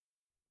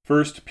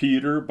First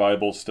Peter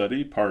Bible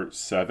Study, Part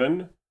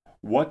 7,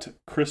 What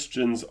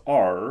Christians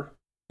Are,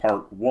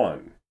 Part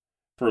 1,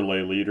 for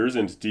lay leaders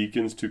and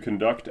deacons to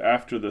conduct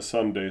after the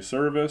Sunday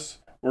service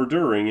or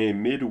during a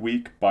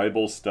midweek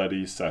Bible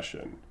study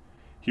session.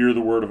 Hear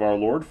the word of our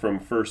Lord from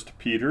 1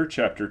 Peter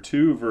chapter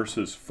 2,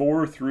 verses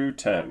 4 through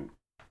 10.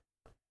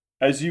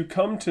 As you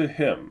come to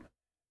him,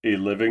 a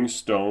living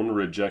stone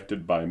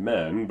rejected by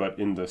men, but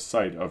in the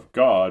sight of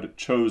God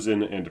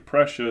chosen and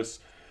precious,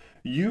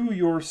 you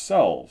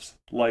yourselves,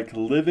 like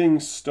living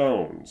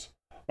stones,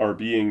 are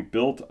being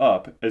built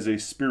up as a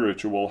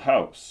spiritual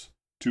house,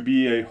 to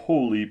be a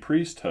holy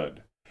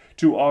priesthood,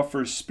 to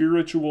offer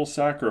spiritual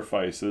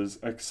sacrifices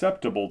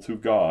acceptable to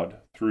God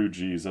through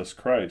Jesus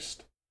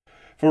Christ.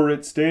 For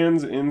it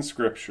stands in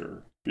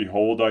Scripture,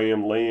 Behold, I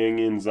am laying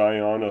in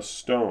Zion a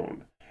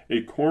stone,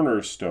 a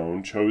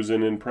cornerstone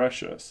chosen and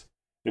precious,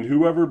 and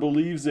whoever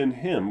believes in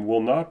him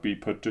will not be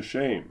put to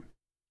shame.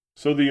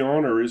 So the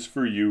honor is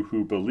for you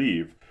who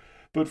believe.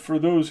 But for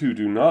those who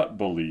do not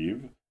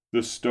believe,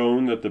 the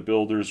stone that the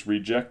builders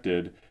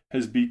rejected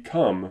has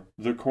become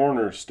the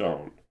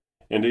cornerstone,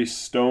 and a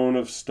stone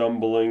of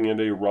stumbling and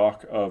a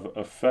rock of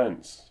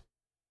offense.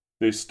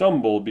 They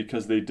stumble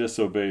because they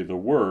disobey the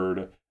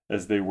word,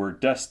 as they were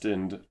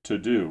destined to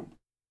do.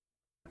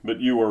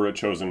 But you are a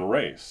chosen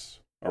race,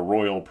 a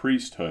royal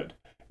priesthood,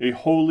 a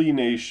holy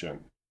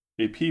nation,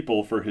 a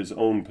people for his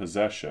own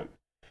possession,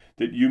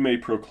 that you may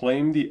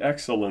proclaim the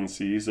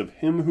excellencies of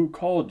him who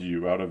called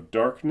you out of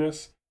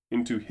darkness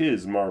into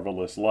his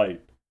marvelous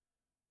light.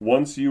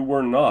 Once you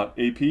were not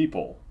a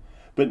people,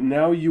 but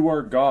now you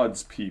are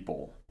God's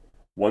people.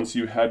 Once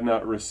you had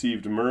not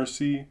received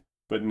mercy,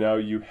 but now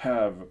you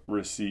have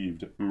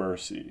received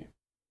mercy.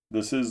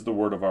 This is the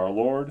word of our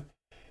Lord.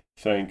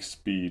 Thanks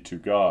be to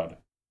God.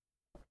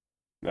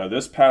 Now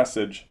this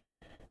passage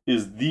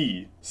is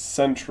the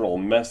central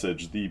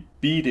message, the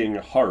beating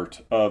heart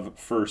of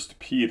 1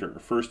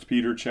 Peter. 1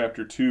 Peter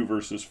chapter 2,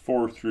 verses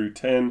 4 through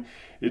 10.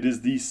 It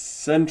is the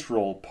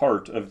central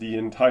part of the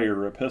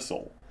entire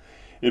epistle.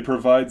 It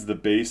provides the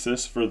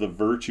basis for the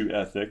virtue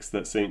ethics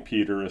that St.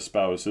 Peter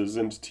espouses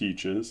and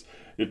teaches.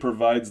 It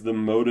provides the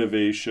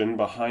motivation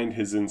behind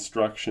his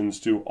instructions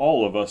to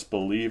all of us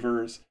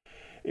believers.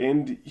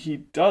 And he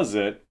does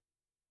it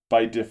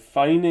by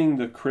defining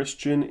the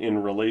Christian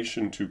in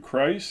relation to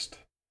Christ,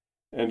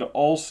 and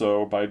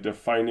also by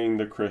defining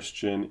the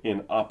Christian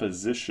in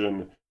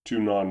opposition to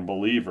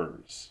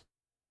non-believers.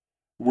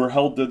 We're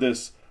held to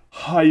this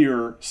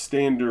higher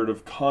standard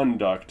of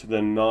conduct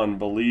than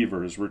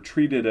non-believers. We're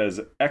treated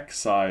as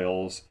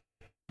exiles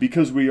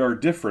because we are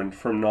different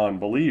from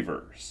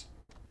non-believers.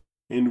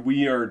 And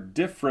we are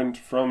different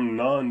from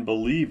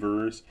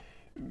non-believers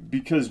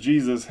because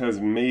Jesus has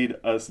made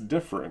us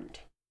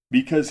different.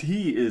 Because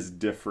he is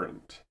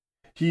different.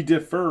 He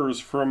differs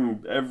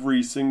from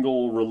every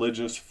single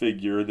religious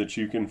figure that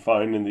you can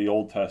find in the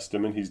Old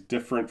Testament. He's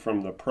different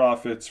from the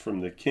prophets, from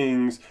the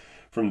kings,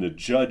 from the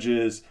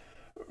judges,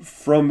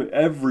 from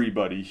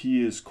everybody.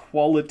 He is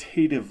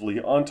qualitatively,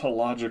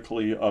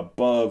 ontologically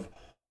above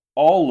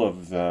all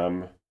of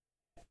them.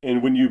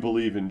 And when you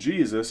believe in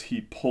Jesus,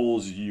 he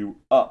pulls you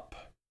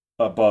up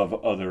above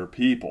other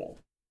people.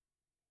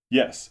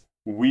 Yes,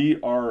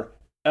 we are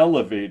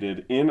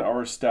elevated in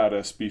our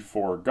status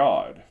before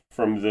God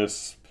from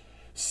this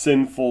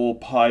sinful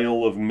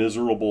pile of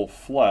miserable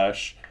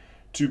flesh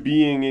to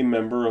being a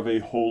member of a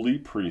holy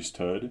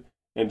priesthood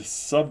and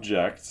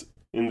subjects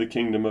in the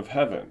kingdom of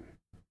heaven.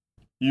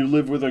 You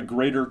live with a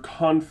greater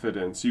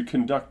confidence. You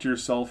conduct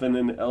yourself in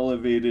an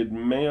elevated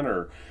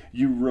manner.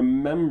 You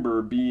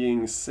remember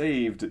being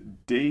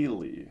saved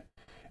daily.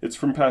 It's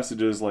from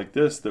passages like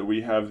this that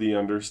we have the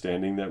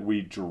understanding that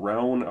we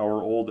drown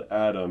our old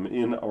Adam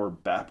in our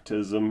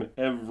baptism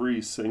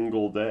every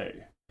single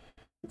day.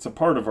 It's a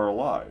part of our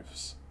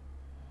lives.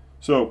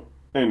 So,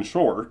 in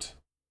short,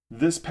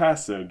 this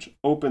passage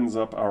opens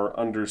up our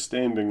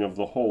understanding of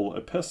the whole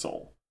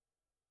epistle.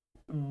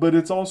 But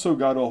it's also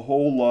got a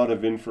whole lot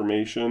of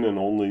information in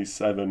only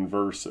 7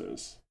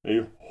 verses.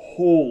 A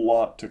whole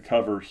lot to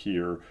cover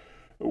here,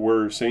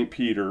 where St.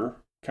 Peter,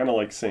 kind of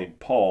like St.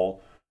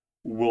 Paul,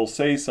 will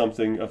say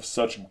something of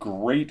such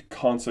great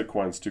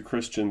consequence to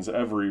Christians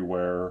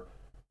everywhere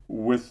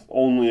with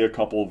only a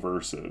couple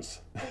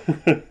verses.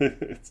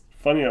 It's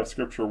funny how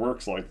Scripture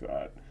works like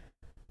that.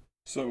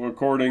 So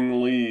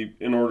accordingly,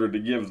 in order to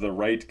give the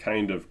right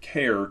kind of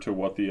care to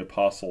what the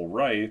apostle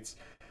writes,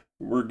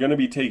 we're going to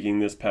be taking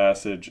this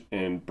passage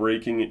and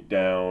breaking it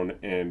down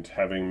and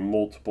having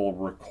multiple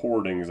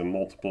recordings and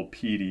multiple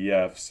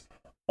PDFs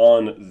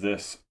on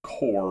this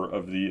core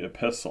of the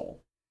epistle.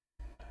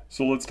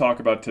 So let's talk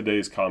about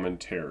today's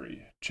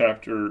commentary.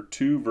 Chapter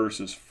 2,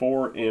 verses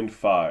 4 and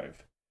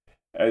 5.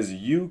 As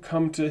you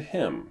come to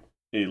him,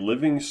 a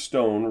living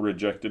stone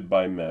rejected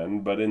by men,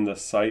 but in the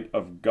sight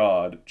of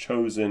God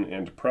chosen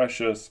and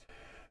precious,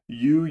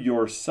 you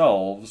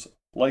yourselves,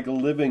 like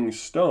living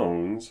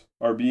stones,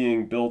 are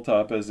being built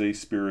up as a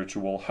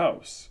spiritual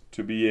house,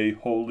 to be a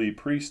holy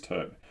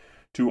priesthood,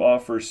 to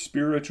offer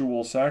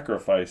spiritual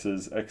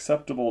sacrifices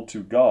acceptable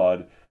to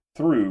God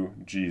through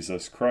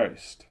Jesus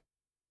Christ.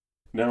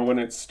 Now, when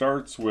it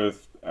starts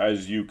with,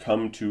 as you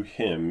come to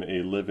him,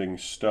 a living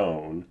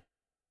stone,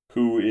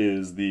 who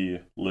is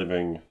the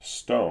living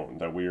stone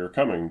that we are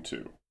coming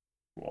to?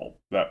 Well,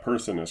 that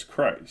person is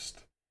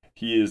Christ.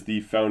 He is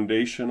the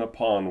foundation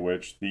upon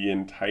which the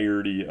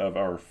entirety of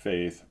our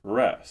faith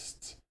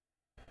rests.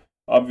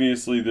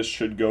 Obviously, this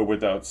should go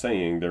without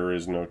saying. There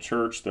is no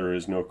church, there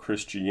is no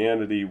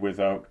Christianity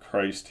without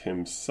Christ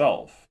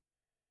himself.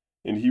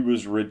 And he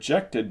was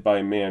rejected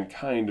by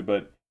mankind,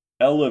 but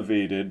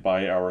elevated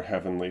by our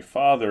Heavenly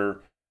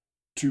Father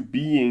to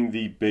being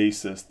the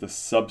basis, the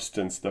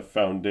substance, the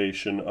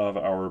foundation of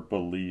our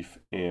belief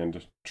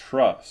and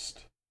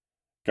trust.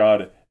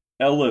 God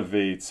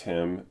elevates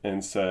him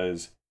and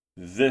says,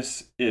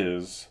 "This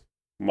is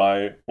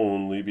my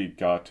only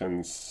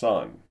begotten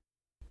Son."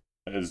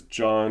 As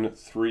John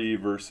 3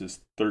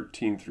 verses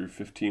 13 through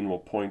 15 will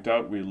point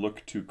out, we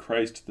look to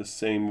Christ the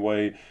same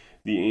way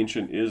the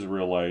ancient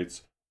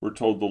Israelites were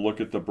told to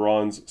look at the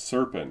bronze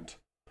serpent.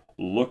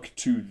 Look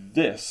to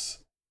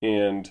this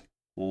and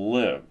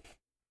live.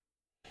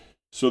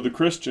 So the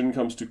Christian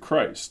comes to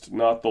Christ,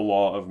 not the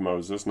law of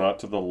Moses, not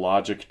to the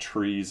logic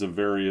trees of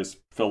various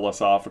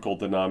philosophical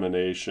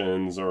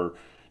denominations, or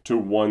to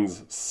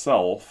one's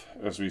self,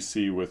 as we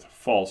see with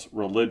false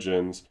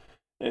religions,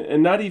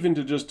 and not even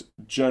to just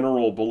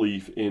general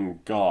belief in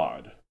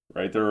God,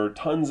 right? There are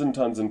tons and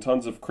tons and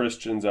tons of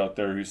Christians out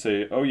there who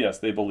say, oh yes,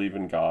 they believe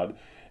in God,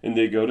 and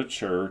they go to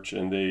church,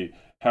 and they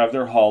have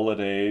their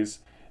holidays,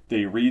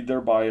 they read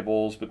their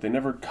Bibles, but they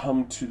never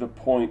come to the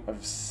point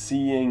of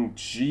seeing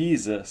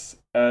Jesus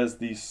as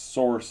the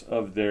source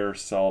of their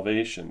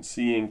salvation,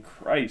 seeing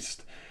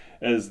Christ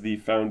as the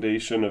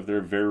foundation of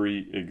their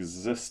very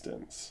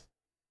existence.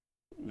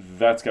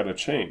 That's got to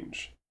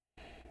change,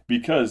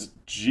 because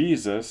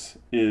Jesus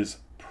is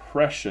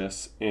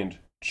precious and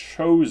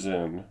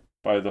chosen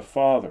by the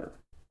Father.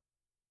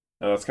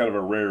 Now, that's kind of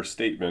a rare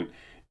statement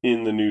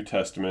in the New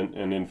Testament,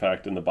 and in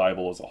fact in the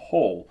Bible as a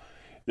whole,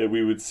 that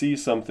we would see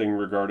something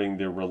regarding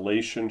the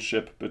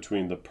relationship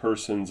between the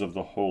persons of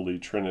the Holy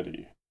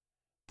Trinity.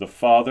 The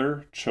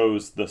Father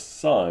chose the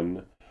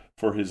Son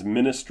for his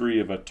ministry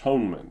of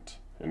atonement,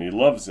 and he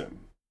loves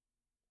him.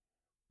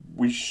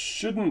 We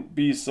shouldn't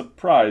be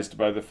surprised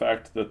by the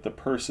fact that the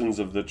persons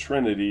of the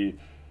Trinity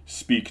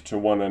speak to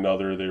one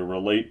another, they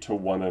relate to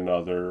one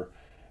another.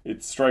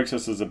 It strikes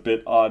us as a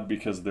bit odd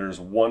because there's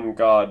one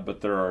God,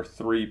 but there are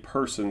three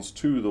persons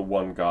to the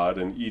one God,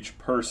 and each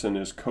person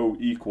is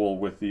co-equal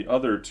with the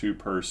other two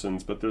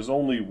persons, but there's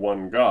only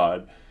one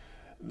God.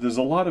 There's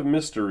a lot of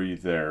mystery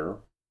there,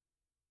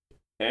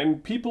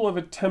 and people have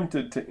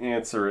attempted to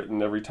answer it,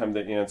 and every time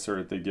they answer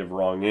it, they give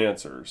wrong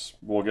answers.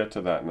 We'll get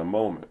to that in a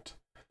moment.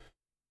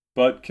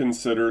 But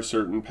consider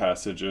certain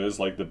passages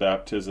like the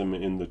baptism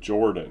in the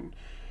Jordan,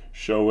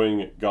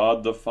 showing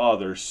God the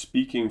Father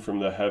speaking from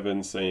the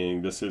heavens,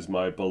 saying, "This is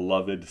my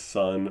beloved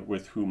Son,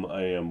 with whom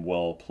I am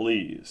well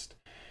pleased."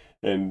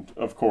 And,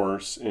 of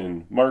course,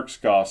 in Mark's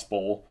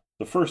Gospel,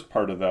 the first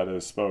part of that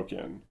is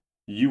spoken,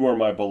 "You are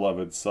my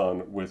beloved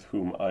Son, with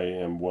whom I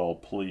am well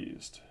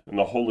pleased." And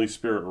the Holy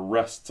Spirit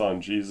rests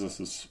on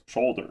Jesus'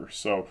 shoulder.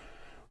 So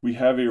we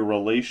have a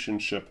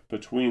relationship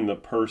between the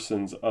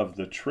persons of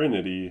the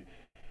Trinity,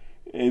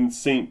 and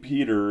St.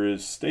 Peter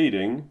is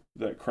stating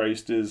that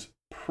Christ is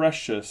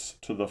precious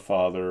to the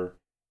Father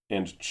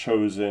and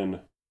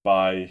chosen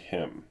by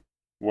him,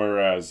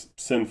 whereas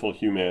sinful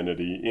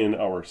humanity, in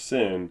our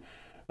sin,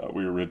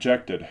 we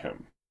rejected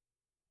him.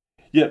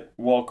 Yet,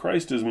 while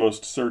Christ is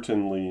most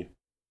certainly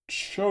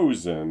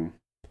chosen,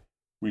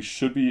 we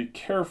should be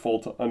careful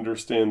to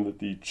understand that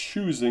the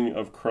choosing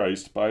of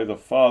Christ by the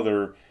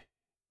Father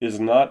is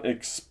not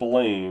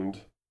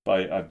explained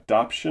by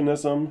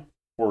adoptionism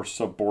or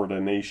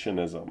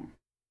subordinationism.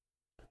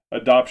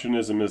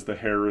 Adoptionism is the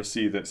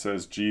heresy that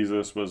says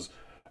Jesus was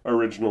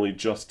originally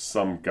just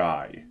some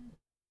guy,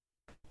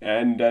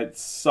 and at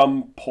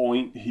some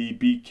point he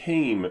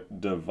became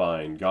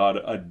divine. God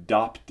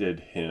adopted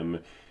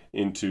him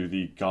into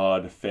the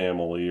God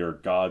family or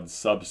God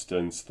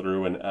substance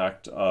through an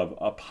act of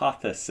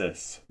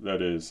apotheosis,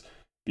 that is,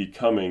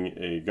 becoming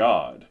a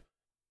God.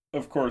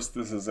 Of course,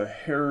 this is a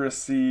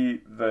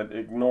heresy that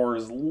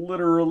ignores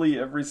literally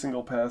every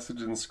single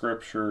passage in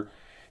Scripture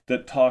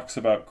that talks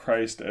about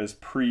Christ as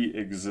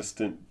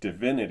pre-existent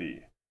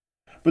divinity.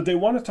 But they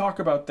want to talk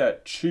about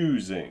that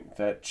choosing.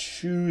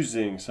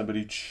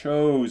 Somebody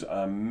chose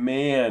a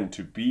man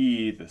to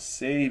be the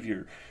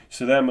Savior.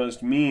 So that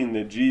must mean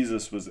that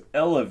Jesus was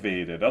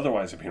elevated.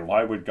 Otherwise,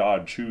 why would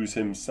God choose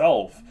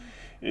himself,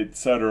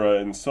 etc.,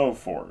 and so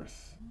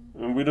forth?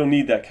 We don't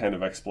need that kind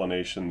of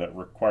explanation that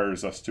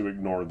requires us to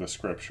ignore the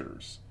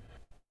Scriptures.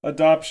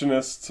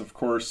 Adoptionists, of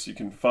course, you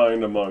can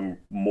find among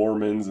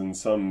Mormons and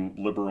some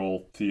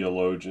liberal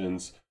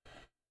theologians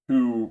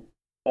who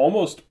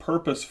almost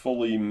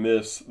purposefully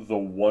miss the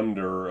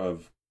wonder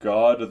of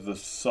God the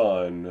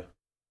Son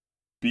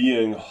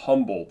being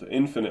humbled,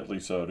 infinitely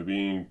so, to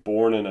being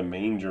born in a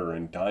manger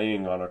and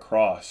dying on a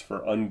cross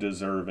for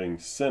undeserving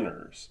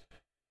sinners.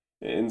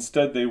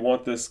 Instead, they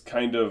want this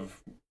kind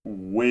of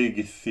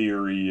Whig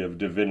theory of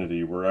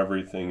divinity where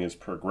everything is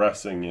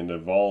progressing and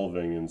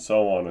evolving and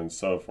so on and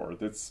so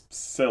forth. It's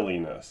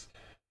silliness.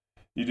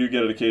 You do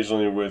get it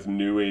occasionally with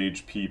New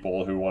Age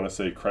people who want to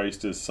say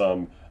Christ is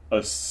some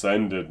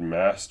ascended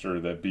master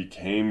that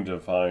became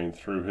divine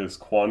through his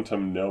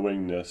quantum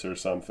knowingness or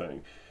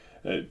something.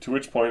 To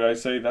which point I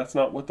say that's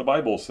not what the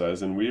Bible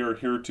says, and we are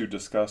here to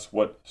discuss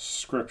what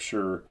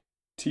Scripture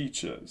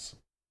teaches.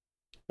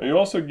 And you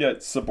also get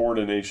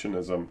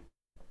subordinationism,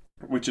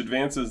 which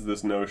advances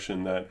this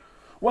notion that,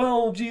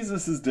 well,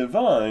 Jesus is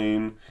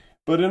divine,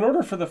 but in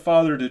order for the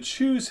Father to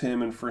choose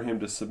him and for him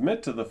to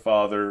submit to the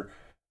Father,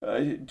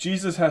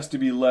 Jesus has to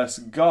be less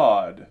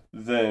God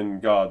than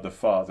God the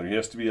Father. He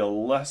has to be a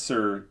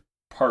lesser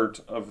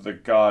part of the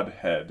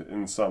Godhead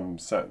in some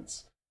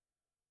sense.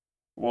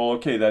 Well,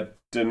 okay, that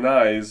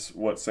denies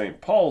what St.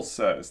 Paul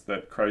says,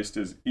 that Christ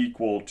is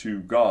equal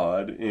to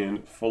God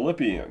in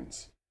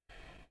Philippians.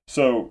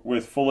 So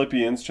with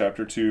Philippians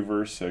chapter 2,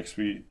 verse 6,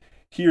 we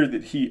hear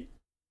that he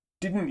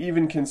didn't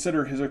even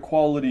consider his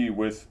equality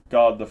with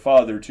God the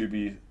Father to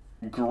be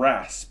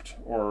grasped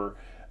or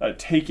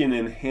taken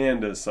in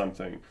hand as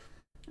something.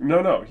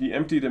 No, he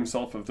emptied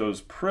himself of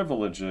those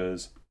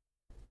privileges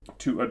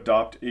to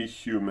adopt a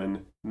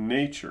human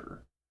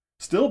nature.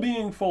 Still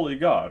being fully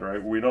God,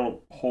 right? We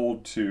don't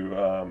hold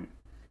to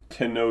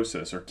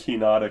kenosis or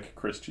kenotic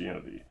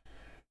Christianity.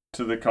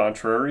 To the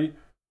contrary,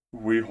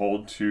 we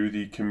hold to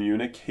the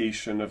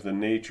communication of the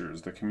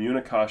natures, the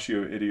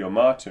communicatio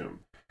idiomatum,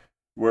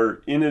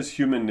 where in his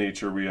human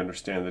nature we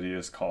understand that he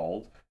is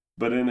called,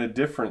 but in a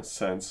different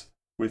sense,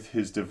 with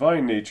his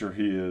divine nature,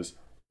 he is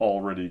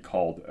already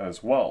called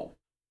as well.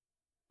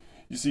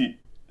 You see,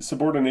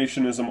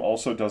 subordinationism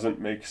also doesn't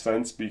make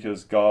sense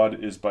because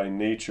God is by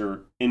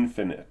nature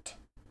infinite.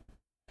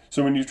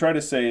 So when you try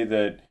to say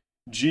that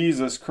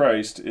Jesus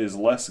Christ is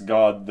less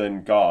God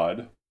than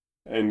God,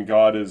 and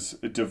God is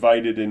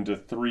divided into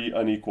three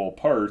unequal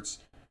parts,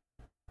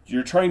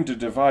 you're trying to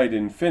divide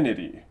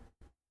infinity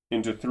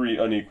into three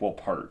unequal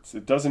parts.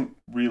 It doesn't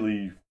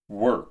really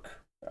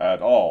work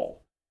at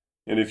all.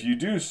 And if you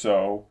do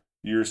so,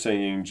 you're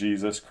saying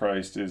Jesus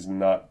Christ is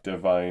not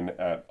divine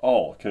at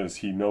all, because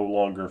he no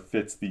longer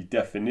fits the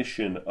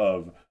definition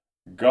of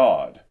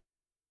God.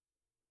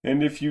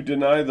 And if you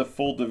deny the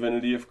full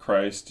divinity of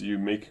Christ, you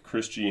make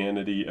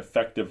Christianity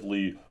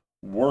effectively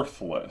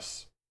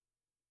worthless.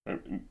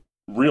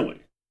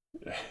 Really.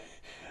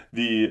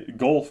 The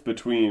gulf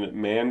between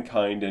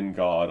mankind and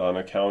God on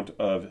account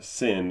of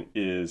sin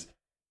is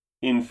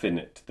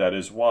infinite. That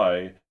is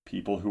why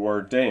people who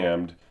are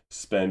damned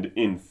spend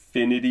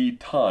infinity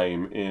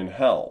time in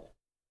hell.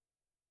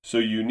 So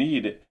you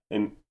need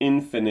an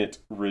infinite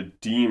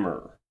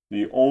Redeemer,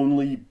 the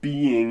only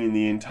being in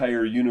the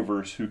entire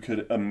universe who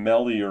could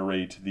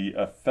ameliorate the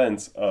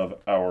offense of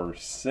our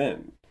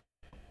sin.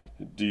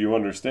 Do you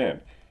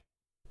understand?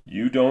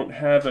 You don't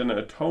have an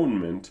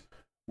atonement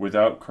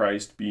without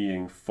Christ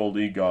being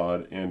fully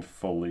God and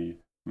fully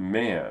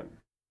man.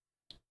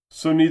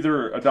 So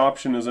neither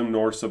adoptionism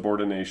nor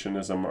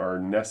subordinationism are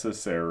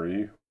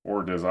necessary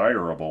or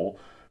desirable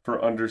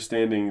for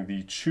understanding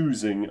the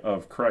choosing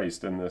of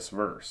Christ in this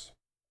verse.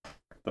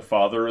 The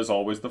Father is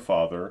always the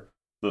Father,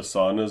 the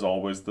Son is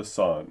always the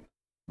Son.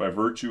 By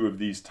virtue of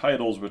these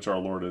titles which our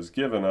Lord has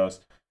given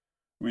us,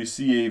 we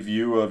see a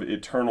view of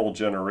eternal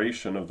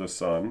generation of the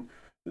Son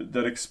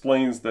that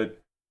explains that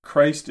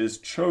Christ is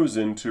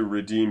chosen to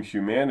redeem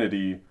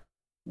humanity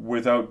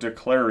without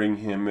declaring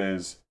him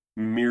as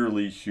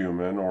merely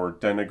human or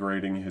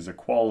denigrating his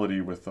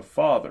equality with the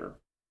Father.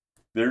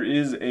 There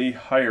is a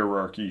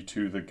hierarchy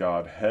to the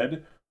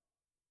Godhead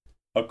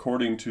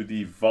according to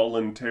the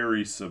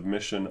voluntary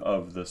submission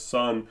of the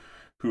Son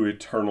who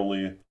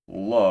eternally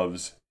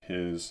loves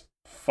his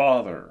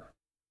Father.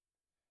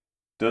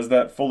 Does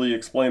that fully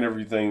explain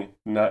everything?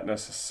 Not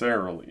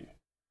necessarily.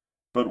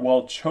 But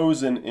while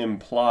chosen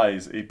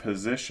implies a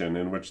position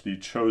in which the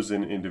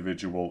chosen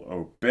individual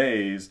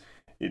obeys,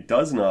 it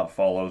does not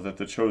follow that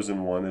the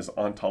chosen one is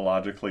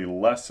ontologically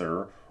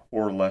lesser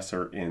or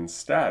lesser in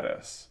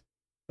status.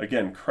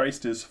 Again,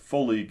 Christ is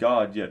fully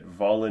God, yet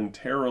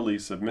voluntarily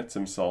submits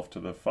himself to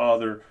the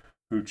Father,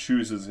 who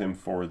chooses him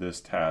for this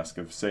task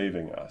of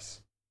saving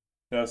us.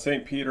 Now,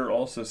 St. Peter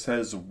also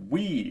says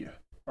we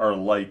are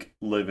like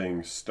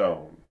living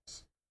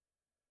stones.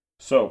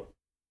 So,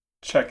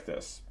 check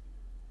this.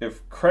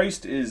 If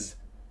Christ is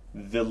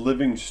the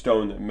living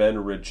stone that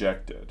men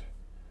rejected,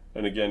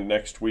 and again,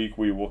 next week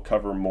we will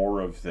cover more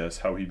of this,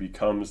 how he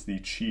becomes the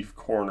chief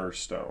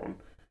cornerstone,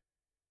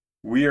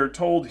 we are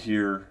told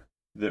here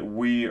that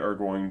we are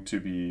going to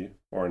be,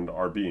 or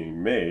are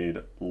being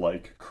made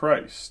like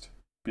Christ,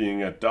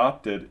 being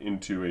adopted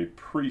into a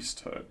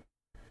priesthood.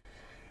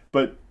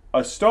 But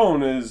a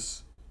stone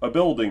is a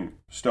building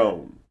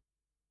stone.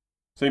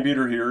 St.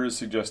 Peter here is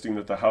suggesting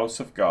that the house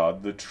of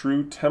God, the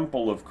true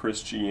temple of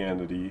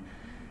Christianity,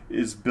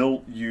 is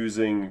built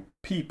using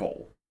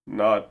people,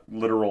 not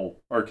literal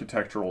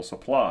architectural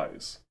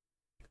supplies.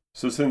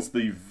 So since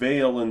the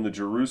veil in the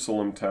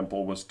Jerusalem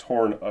temple was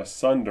torn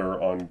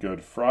asunder on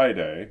Good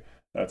Friday,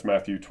 That's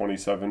Matthew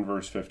 27,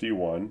 verse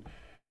 51.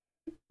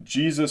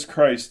 Jesus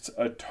Christ's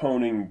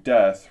atoning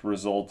death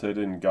resulted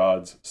in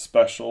God's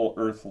special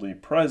earthly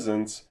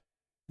presence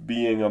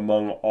being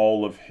among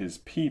all of his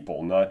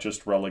people, not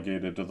just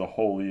relegated to the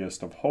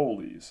holiest of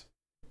holies.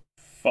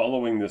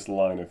 Following this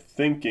line of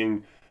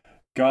thinking,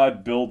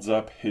 God builds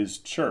up his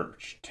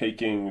church,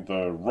 taking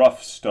the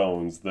rough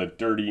stones, the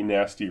dirty,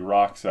 nasty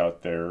rocks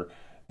out there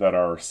that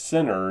are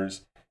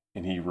sinners,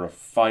 and he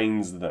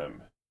refines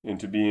them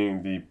into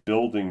being the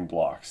building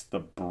blocks, the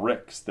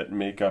bricks that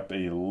make up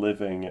a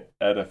living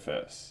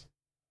edifice.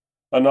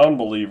 A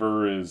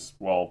non-believer is,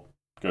 well,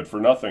 good for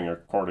nothing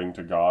according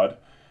to God.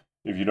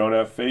 If you don't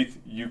have faith,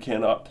 you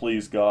cannot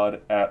please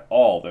God at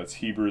all. That's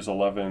Hebrews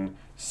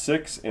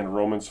 11:6 and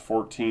Romans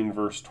 14,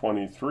 verse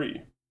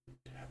 23.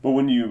 But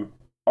when you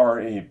are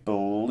a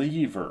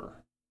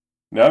believer,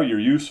 now you're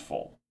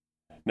useful.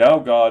 Now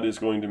God is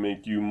going to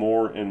make you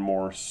more and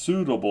more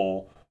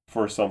suitable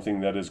for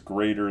something that is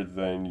greater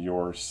than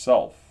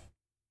yourself.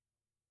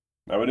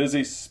 Now it is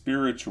a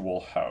spiritual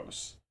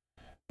house,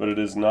 but it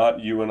is not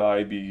you and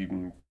I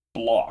being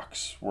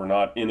blocks. We're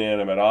not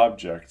inanimate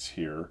objects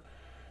here.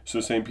 So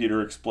St.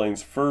 Peter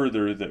explains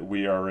further that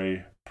we are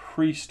a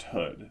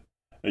priesthood,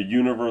 a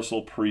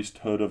universal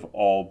priesthood of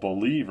all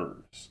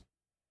believers.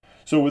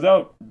 So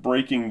without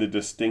breaking the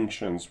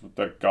distinctions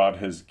that God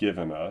has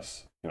given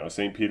us,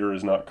 St. Peter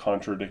is not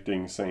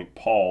contradicting St.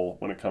 Paul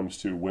when it comes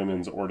to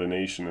women's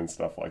ordination and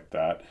stuff like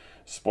that.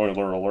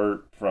 Spoiler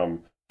alert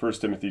from 1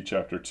 Timothy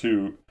chapter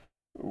 2,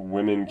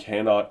 women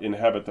cannot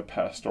inhabit the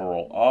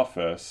pastoral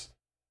office,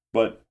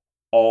 but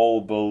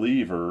all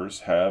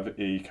believers have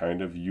a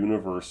kind of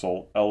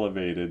universal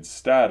elevated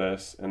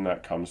status, and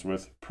that comes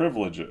with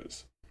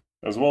privileges,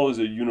 as well as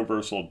a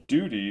universal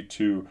duty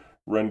to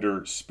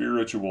render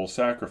spiritual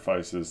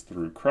sacrifices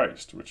through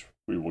Christ, which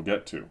we will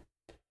get to.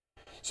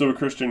 So a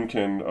Christian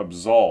can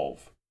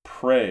absolve,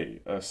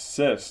 pray,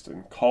 assist,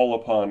 and call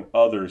upon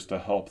others to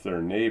help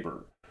their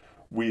neighbor.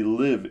 We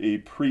live a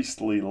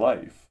priestly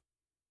life.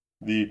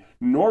 The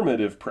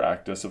normative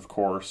practice, of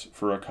course,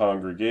 for a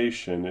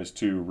congregation is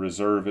to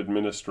reserve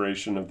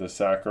administration of the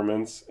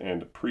sacraments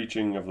and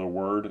preaching of the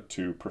word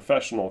to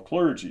professional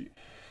clergy.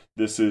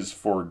 This is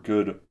for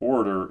good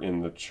order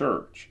in the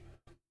church.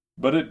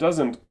 But it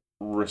doesn't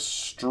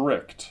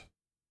restrict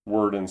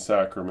word and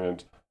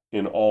sacrament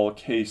in all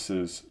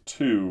cases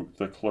to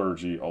the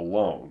clergy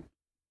alone.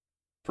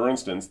 For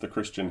instance, the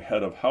Christian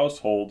head of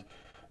household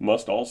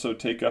must also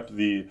take up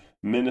the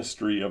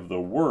ministry of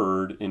the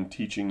word in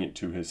teaching it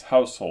to his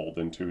household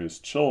and to his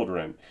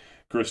children.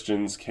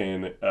 Christians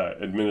can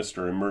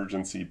administer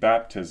emergency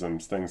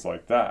baptisms, things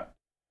like that.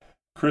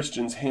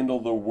 Christians handle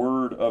the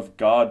word of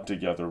God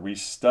together. We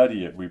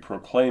study it, we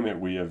proclaim it,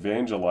 we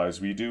evangelize,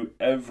 we do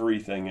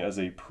everything as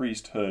a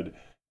priesthood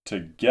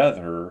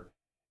together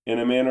in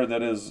a manner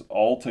that is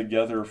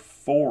altogether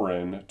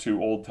foreign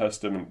to Old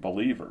Testament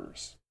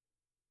believers.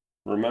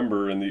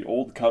 Remember, in the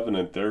Old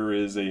Covenant, there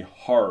is a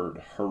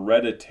hard,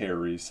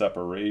 hereditary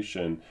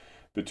separation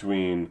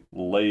between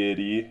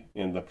laity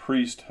and the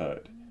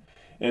priesthood.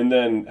 And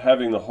then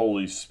having the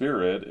Holy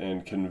Spirit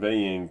and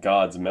conveying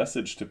God's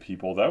message to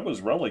people, that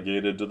was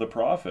relegated to the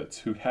prophets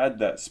who had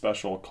that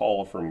special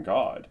call from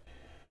God.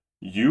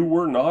 You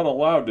were not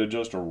allowed to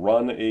just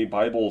run a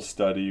Bible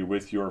study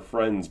with your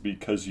friends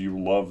because you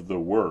love the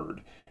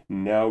Word.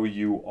 Now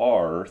you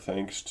are,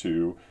 thanks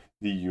to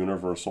the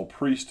universal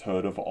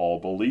priesthood of all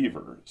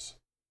believers.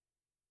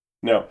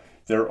 Now,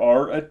 there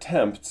are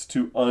attempts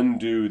to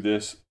undo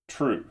this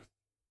truth.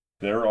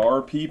 There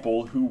are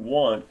people who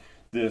want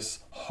this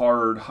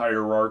hard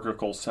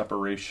hierarchical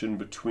separation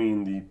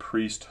between the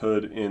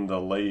priesthood and the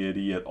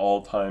laity at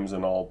all times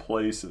and all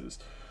places.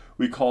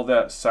 We call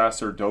that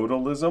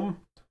sacerdotalism,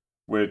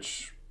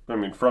 which,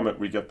 from it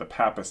we get the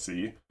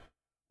papacy.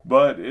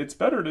 But it's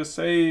better to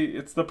say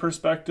it's the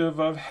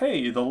perspective of,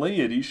 hey, the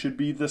laity should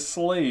be the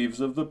slaves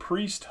of the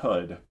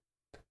priesthood.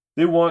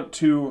 They want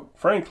to,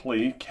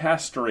 frankly,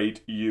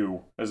 castrate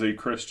you as a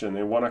Christian.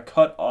 They want to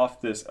cut off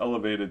this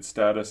elevated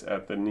status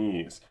at the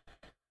knees.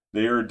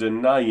 They are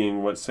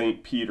denying what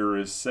St. Peter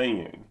is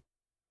saying.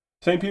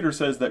 St. Peter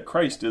says that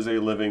Christ is a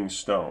living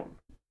stone.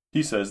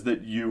 He says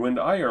that you and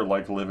I are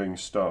like living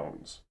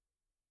stones.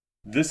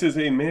 This is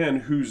a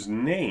man whose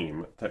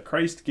name that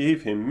Christ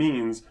gave him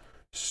means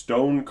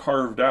stone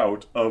carved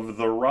out of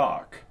the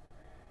rock.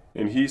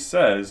 And he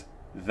says,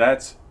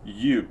 that's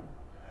you.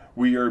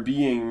 We are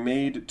being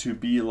made to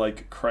be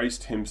like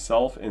Christ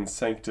himself in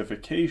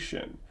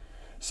sanctification,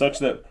 such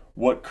that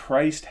what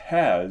Christ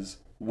has,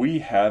 we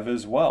have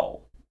as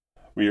well.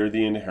 We are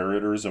the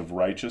inheritors of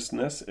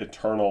righteousness,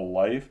 eternal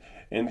life,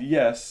 and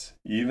yes,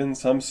 even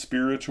some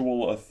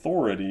spiritual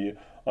authority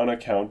on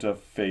account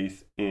of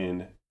faith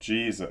in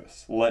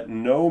Jesus. Let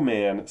no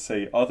man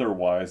say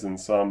otherwise in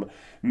some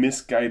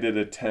misguided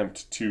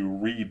attempt to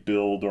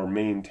rebuild or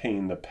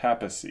maintain the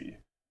papacy.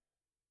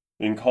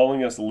 In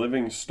calling us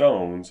living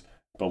stones,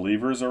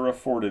 believers are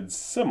afforded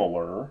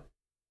similar,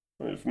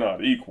 if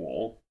not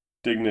equal,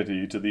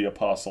 dignity to the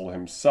apostle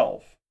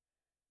himself.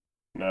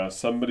 Now,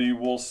 somebody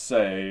will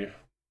say,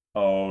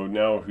 oh,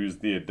 now who's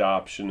the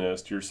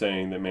adoptionist? You're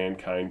saying that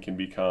mankind can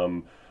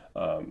become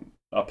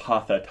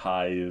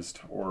apothetized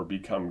or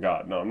become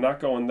God. No, I'm not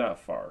going that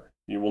far.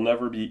 You will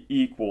never be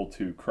equal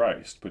to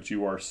Christ, but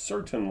you are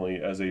certainly,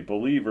 as a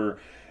believer,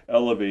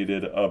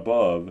 elevated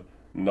above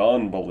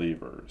non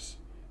believers.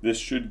 This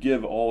should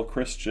give all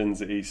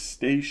Christians a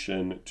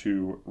station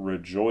to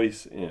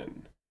rejoice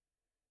in.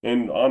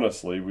 And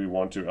honestly, we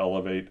want to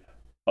elevate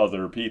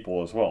other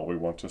people as well. We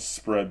want to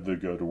spread the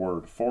good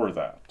word for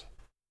that.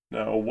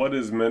 Now, what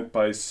is meant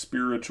by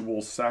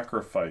spiritual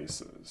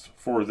sacrifices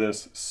for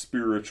this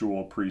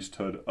spiritual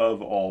priesthood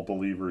of all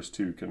believers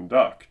to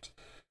conduct?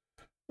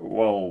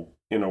 Well,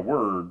 in a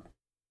word,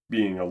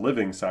 being a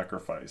living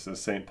sacrifice,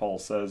 as St. Paul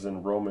says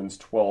in Romans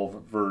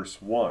 12,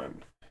 verse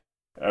 1.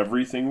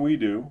 Everything we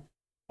do,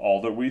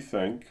 all that we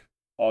think,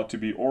 ought to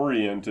be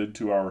oriented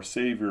to our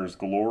Savior's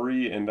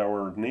glory and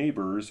our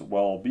neighbor's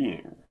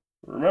well-being.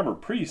 Remember,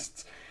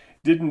 priests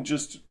didn't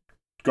just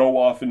go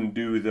off and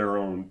do their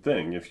own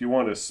thing. If you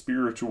want a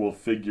spiritual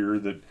figure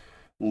that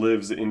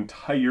lives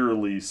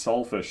entirely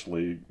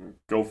selfishly,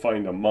 go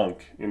find a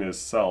monk in his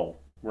cell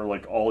where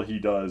like all he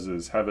does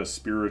is have a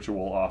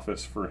spiritual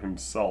office for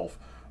himself.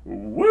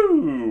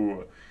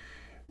 Woo!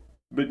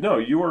 But no,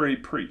 you are a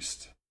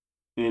priest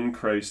in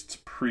Christ's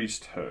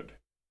priesthood.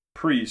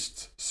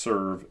 Priests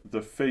serve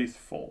the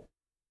faithful.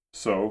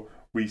 So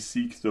we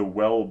seek the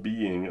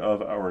well-being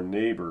of our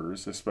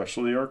neighbors,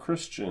 especially our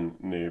Christian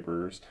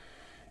neighbors,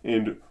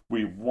 and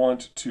we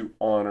want to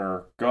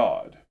honor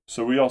God.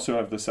 So we also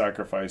have the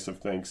sacrifice of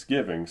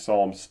thanksgiving.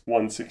 Psalms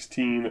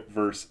 116,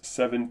 verse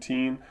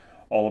 17,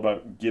 all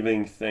about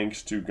giving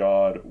thanks to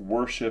God,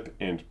 worship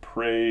and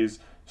praise,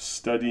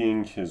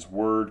 studying His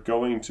Word,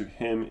 going to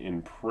Him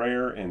in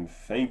prayer and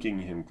thanking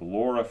Him,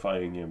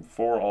 glorifying Him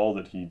for all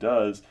that He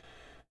does.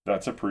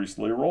 That's a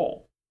priestly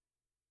role.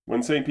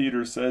 When St.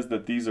 Peter says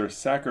that these are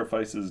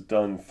sacrifices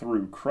done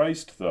through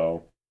Christ,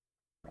 though,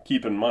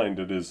 keep in mind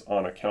it is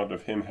on account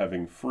of Him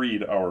having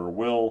freed our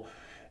will,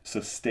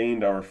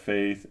 sustained our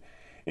faith,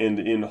 and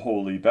in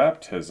holy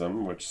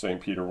baptism, which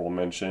St. Peter will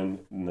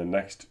mention in the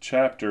next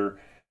chapter,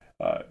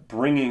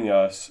 bringing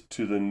us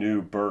to the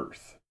new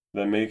birth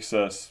that makes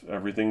us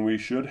everything we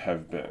should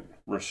have been,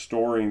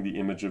 restoring the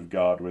image of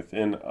God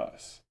within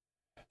us.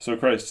 So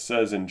Christ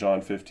says in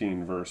John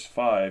 15, verse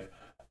 5,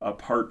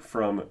 apart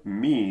from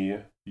me,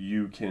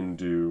 you can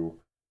do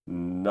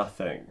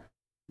nothing.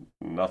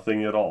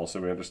 Nothing at all.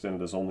 So we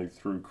understand it is only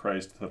through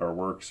Christ that our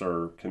works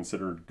are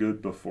considered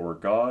good before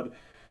God,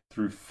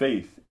 through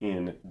faith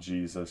in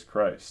Jesus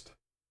Christ.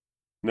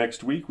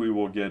 Next week, we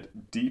will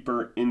get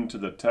deeper into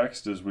the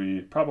text as we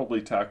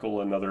probably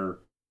tackle another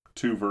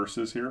 2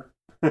 verses here.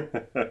 It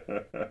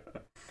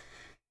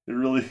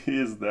really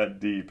is that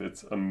deep.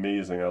 It's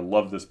amazing. I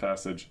love this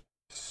passage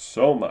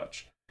so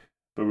much.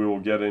 But we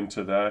will get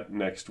into that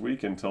next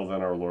week. Until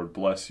then, our Lord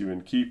bless you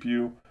and keep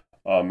you.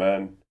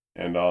 Amen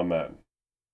and amen.